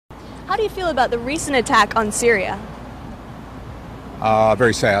How do you feel about the recent attack on Syria?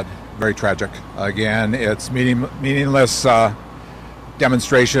 Very sad, very tragic. Again, it's meaningless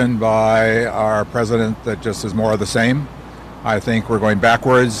demonstration by our president that just is more of the same. I think we're going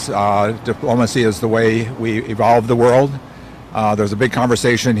backwards. Diplomacy is the way we evolve the world. There's a big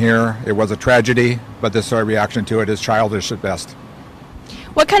conversation here. It was a tragedy, but this sort of reaction to it is childish at best.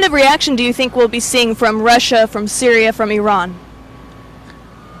 What kind of reaction do you think we'll be seeing from Russia, from Syria, from Iran?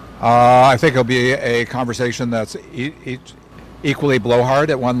 I think it'll be a conversation that's equally blowhard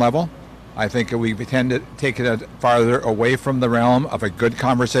at one level. I think we tend to take it farther away from the realm of a good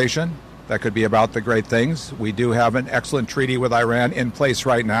conversation that could be about the great things. We do have an excellent treaty with Iran in place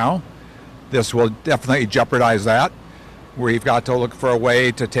right now. This will definitely jeopardize that. We've got to look for a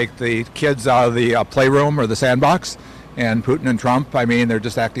way to take the kids out of the playroom or the sandbox. And Putin and Trump, I mean, they're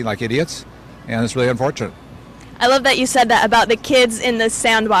just acting like idiots, and it's really unfortunate. I love that you said that about the kids in the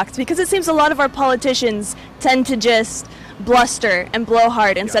sandbox, because it seems a lot of our politicians tend to just bluster and blow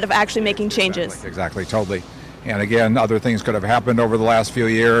hard instead of actually making changes. Exactly, totally. And again, other things could have happened over the last few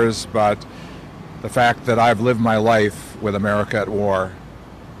years, but the fact that I've lived my life with America at war,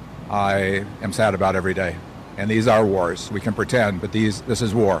 I am sad about every day. And these are wars. We can pretend, but this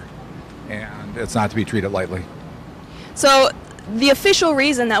is war, and it's not to be treated lightly. So the official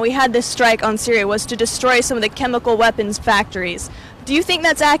reason that we had this strike on Syria was to destroy some of the chemical weapons factories. Do you think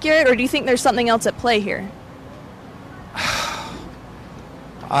that's accurate, or do you think there's something else at play here?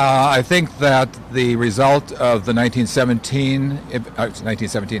 I think that the result of the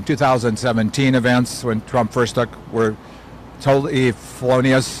 2017 events when Trump first took were totally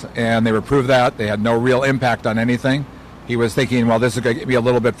felonious, and they were proved that. They had no real impact on anything. He was thinking, well, this is going to be a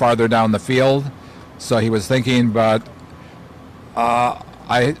little bit farther down the field. So he was thinking, but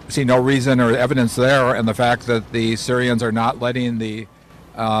I see no reason or evidence there, and the fact that the Syrians are not letting the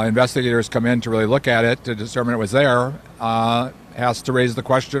investigators come in to really look at it to determine it was there has to raise the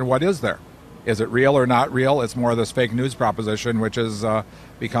question, what is there? Is it real or not real? It's more of this fake news proposition, which is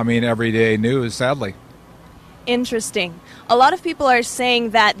becoming everyday news, sadly. Interesting. A lot of people are saying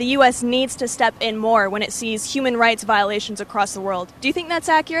that the U.S. needs to step in more when it sees human rights violations across the world. Do you think that's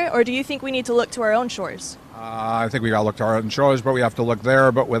accurate, or do you think we need to look to our own shores? I think we got to look to our own shores, but we have to look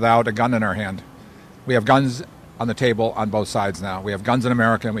there, but without a gun in our hand. We have guns on the table on both sides now. We have guns in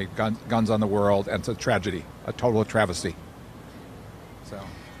America, and we have guns on the world, and it's a tragedy, a total travesty.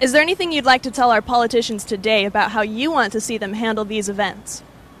 Is there anything you'd like to tell our politicians today about how you want to see them handle these events?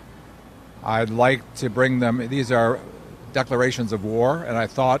 I'd like to bring them, these are declarations of war, and I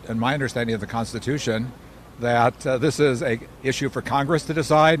thought, in my understanding of the Constitution, that this is an issue for Congress to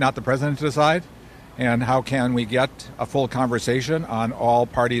decide, not the President to decide. And how can we get a full conversation on all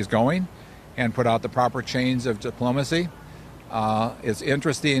parties going and put out the proper chains of diplomacy? It's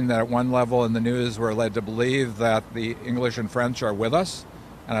interesting that at one level in the news we're led to believe that the English and French are with us,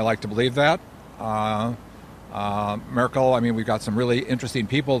 and I like to believe that. Merkel, I mean, we've got some really interesting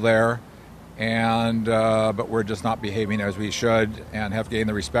people there, and but we're just not behaving as we should and have gained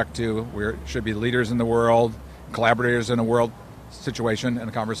the respect to. We should be leaders in the world, collaborators in a world situation and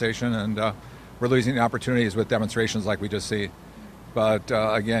a conversation, and we're losing the opportunities with demonstrations like we just see. But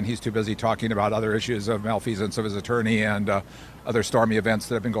again, he's too busy talking about other issues of malfeasance of his attorney and other stormy events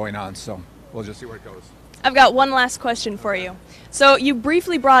that have been going on. So we'll just see where it goes. I've got one last question for you. So you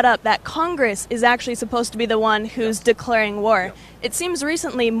briefly brought up that Congress is actually supposed to be the one who's declaring war. Yep. It seems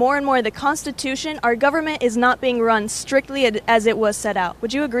recently more and more the Constitution, our government is not being run strictly as it was set out.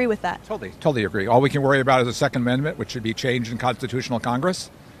 Would you agree with that? Totally agree. All we can worry about is the Second Amendment, which should be changed in constitutional Congress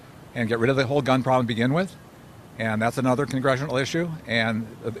and get rid of the whole gun problem to begin with. And that's another congressional issue. And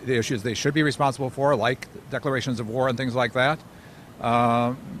the issues they should be responsible for, like declarations of war and things like that,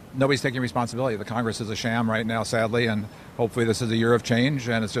 nobody's taking responsibility. The Congress is a sham right now, sadly, and hopefully this is a year of change.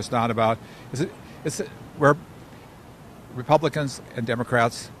 And it's just not about it's where Republicans and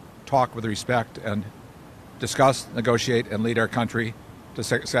Democrats talk with respect and discuss, negotiate, and lead our country to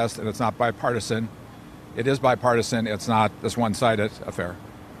success. And it's not bipartisan. It is bipartisan. It's not this one-sided affair.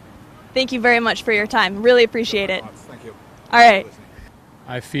 Thank you very much for your time. Really appreciate it. Thank you. All right.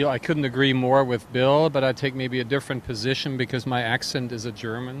 I feel I couldn't agree more with Bill, but I take maybe a different position because my accent is a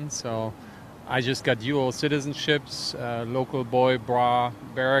German. So I just got dual citizenships. Local boy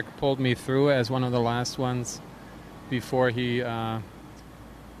Barack pulled me through as one of the last ones before he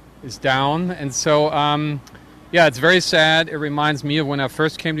is down. And so, yeah, it's very sad. It reminds me of when I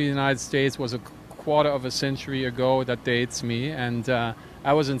first came to the United States. Was a quarter of a century ago. That dates me. And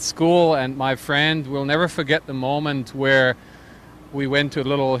I was in school, and my friend will never forget the moment where we went to a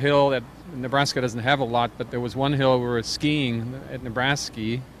little hill that Nebraska doesn't have a lot, but there was one hill we were skiing at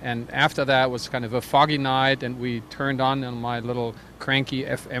Nebraska, and after that was kind of a foggy night, and we turned on my little cranky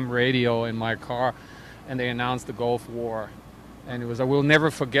FM radio in my car, and they announced the Gulf War. And it was, I will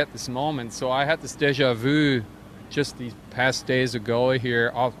never forget this moment. So I had this deja vu just these past days ago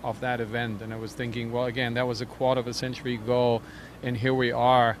here of that event, and I was thinking, well, again, that was a quarter of a century ago, and here we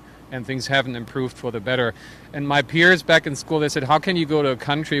are, and things haven't improved for the better. And my peers back in school, they said, how can you go to a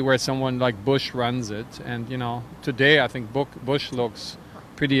country where someone like Bush runs it? And, you know, today I think Bush looks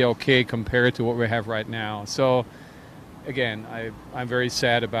pretty okay compared to what we have right now. So, again, I'm very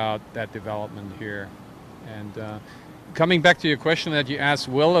sad about that development here. And coming back to your question that you asked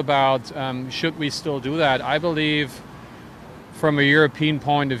Will about should we still do that, I believe from a European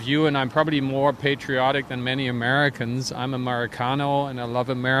point of view, and I'm probably more patriotic than many Americans. I'm Americano and I love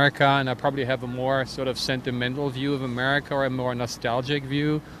America, and I probably have a more sort of sentimental view of America, or a more nostalgic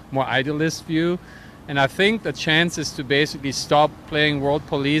view, more idealist view. And I think the chance is to basically stop playing world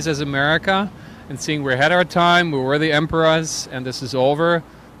police as America and seeing we had our time, we were the emperors, and this is over.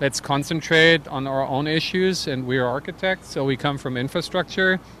 Let's concentrate on our own issues, and we are architects, so we come from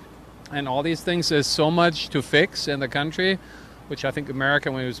infrastructure and all these things. There's so much to fix in the country, which I think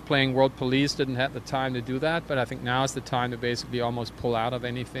America, when it was playing world police, didn't have the time to do that. But I think now is the time to basically almost pull out of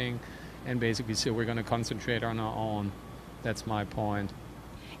anything and basically say we're going to concentrate on our own. That's my point.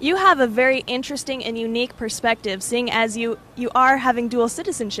 You have a very interesting and unique perspective, seeing as you are having dual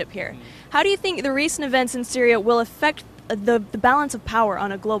citizenship here. How do you think the recent events in Syria will affect the balance of power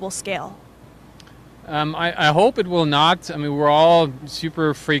on a global scale? I hope it will not. I mean, we're all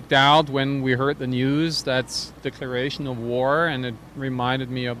super freaked out when we heard the news. That's declaration of war, and it reminded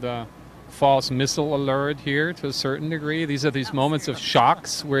me of the false missile alert here to a certain degree. These are these moments of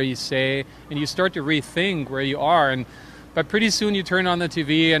shocks where you say, and you start to rethink where you are. But pretty soon you turn on the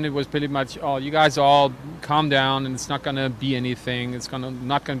TV and it was pretty much, oh, you guys all calm down and it's not going to be anything. It's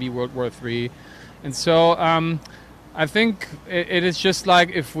not going to be World War III. And so I think it is just like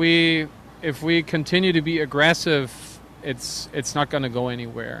if we continue to be aggressive, it's not going to go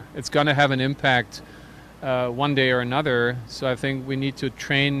anywhere. It's going to have an impact one day or another. So I think we need to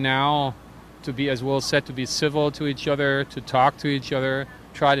train now to be, as Will said, to be civil to each other, to talk to each other,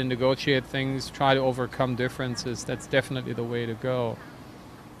 try to negotiate things, try to overcome differences. That's definitely the way to go.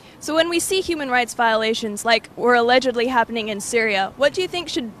 So when we see human rights violations like were allegedly happening in Syria, what do you think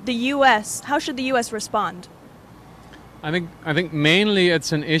how should the U.S. respond? I think mainly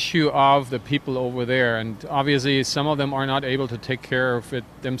it's an issue of the people over there, and obviously some of them are not able to take care of it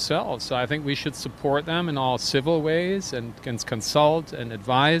themselves. So I think we should support them in all civil ways and can consult and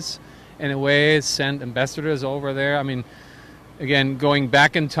advise in a way, send ambassadors over there. I mean, again, going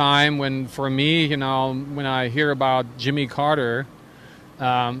back in time when, for me, you know, when I hear about Jimmy Carter,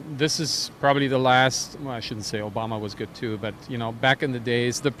 this is probably the last, well, I shouldn't say Obama was good too, but, you know, back in the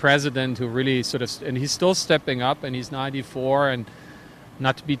days, the president who really sort of, and he's still stepping up, and he's 94 and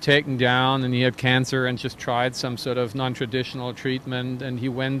not to be taken down, and he had cancer and just tried some sort of non-traditional treatment, and he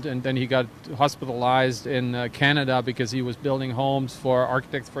went and then he got hospitalized in Canada because he was building homes for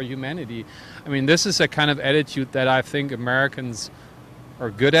Architects for Humanity. I mean, this is a kind of attitude that I think Americans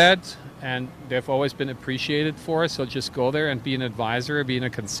are good at, and they've always been appreciated for. So just go there and be an advisor, being a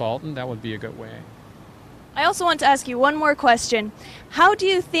consultant. That would be a good way. I also want to ask you one more question. How do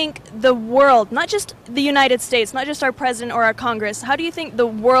you think the world, not just the United States, not just our president or our Congress, how do you think the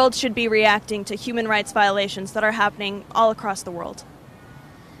world should be reacting to human rights violations that are happening all across the world?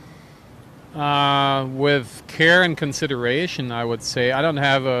 With care and consideration, I would say. I don't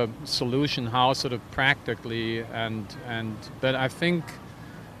have a solution how sort of practically, but I think,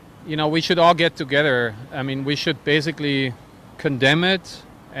 you know, we should all get together. I mean, we should basically condemn it,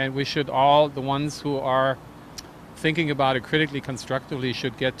 and we should all, the ones who are thinking about it critically, constructively,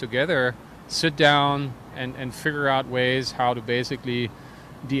 should get together, sit down, and figure out ways how to basically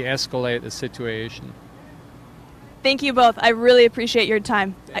de-escalate the situation. Thank you both. I really appreciate your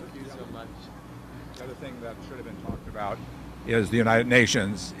time. Thank you so much. The other thing that should have been talked about is the United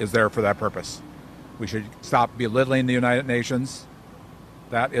Nations is there for that purpose. We should stop belittling the United Nations.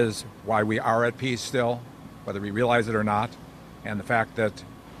 That is why we are at peace still, whether we realize it or not. And the fact that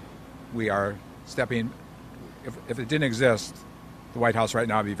we are stepping, if it didn't exist, the White House right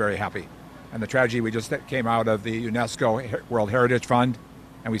now would be very happy. And the tragedy, we just came out of the UNESCO World Heritage Fund,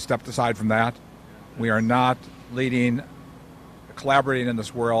 and we stepped aside from that. We are not collaborating in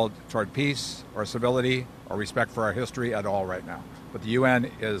this world toward peace or civility or respect for our history at all right now. But the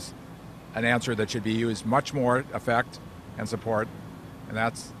UN is an answer that should be used much more effect and support, and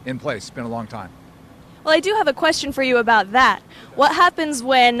that's in place. It's been a long time. Well, I do have a question for you about that. What happens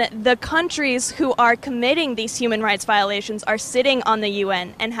when the countries who are committing these human rights violations are sitting on the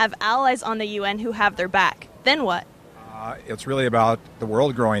UN and have allies on the UN who have their back? Then what? It's really about the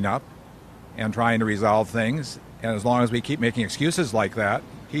world growing up and trying to resolve things. And as long as we keep making excuses like that,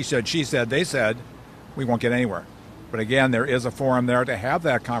 he said, she said, they said, we won't get anywhere. But again, there is a forum there to have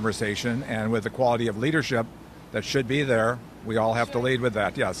that conversation, and with the quality of leadership that should be there, we all have to lead with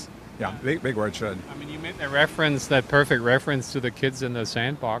that. Yes. Yeah, big word, should. I mean, you made that perfect reference to the kids in the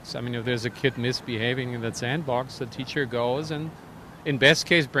sandbox. I mean, if there's a kid misbehaving in that sandbox, the teacher goes and, in best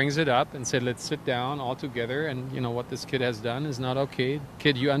case, brings it up and said, let's sit down all together, and, what this kid has done is not okay.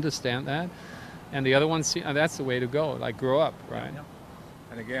 Kid, you understand that? And the other one, that's the way to go, like grow up, right? Yeah.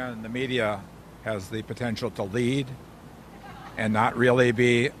 And again, the media has the potential to lead and not really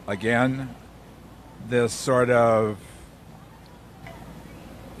be, again, this sort of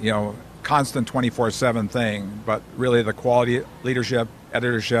constant 24/7 thing, but really the quality leadership,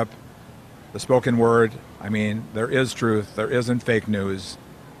 editorship, the spoken word. I mean, there is truth, there isn't fake news.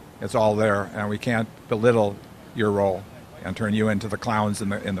 It's all there, and we can't belittle your role and turn you into the clowns in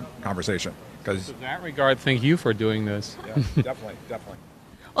the conversation. Because in that regard, thank you for doing this. Yeah, definitely.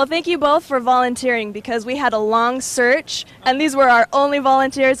 Well, thank you both for volunteering, because we had a long search, and these were our only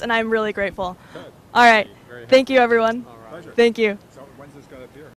volunteers, and I'm really grateful. Good. All right. Thank you, everyone. Pleasure. Thank you.